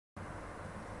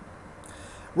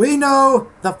We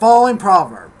know the following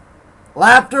proverb: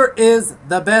 laughter is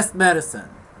the best medicine.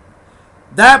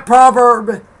 That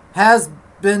proverb has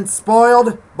been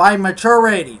spoiled by mature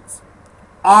ratings,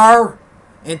 R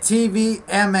and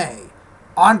TVMA,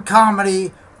 on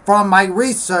comedy from my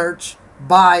research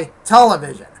by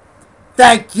television.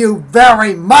 Thank you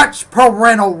very much,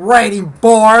 parental rating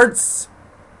boards!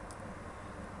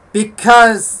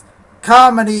 Because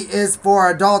comedy is for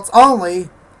adults only,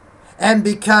 and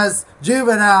because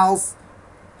juveniles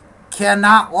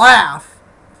cannot laugh,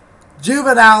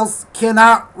 juveniles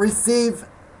cannot receive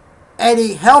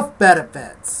any health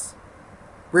benefits,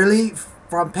 relief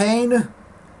from pain,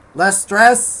 less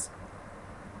stress,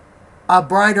 a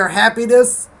brighter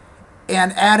happiness,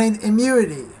 and adding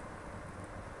immunity.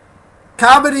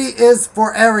 Comedy is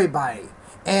for everybody,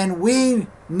 and we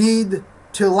need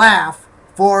to laugh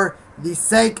for the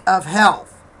sake of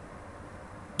health.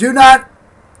 Do not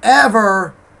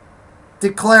ever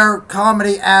declare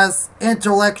comedy as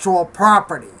intellectual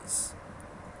properties,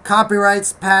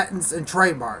 copyrights, patents, and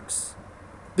trademarks,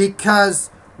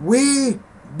 because we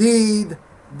need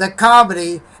the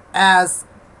comedy as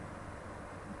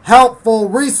helpful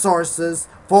resources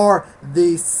for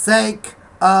the sake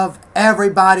of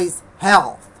everybody's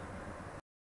health.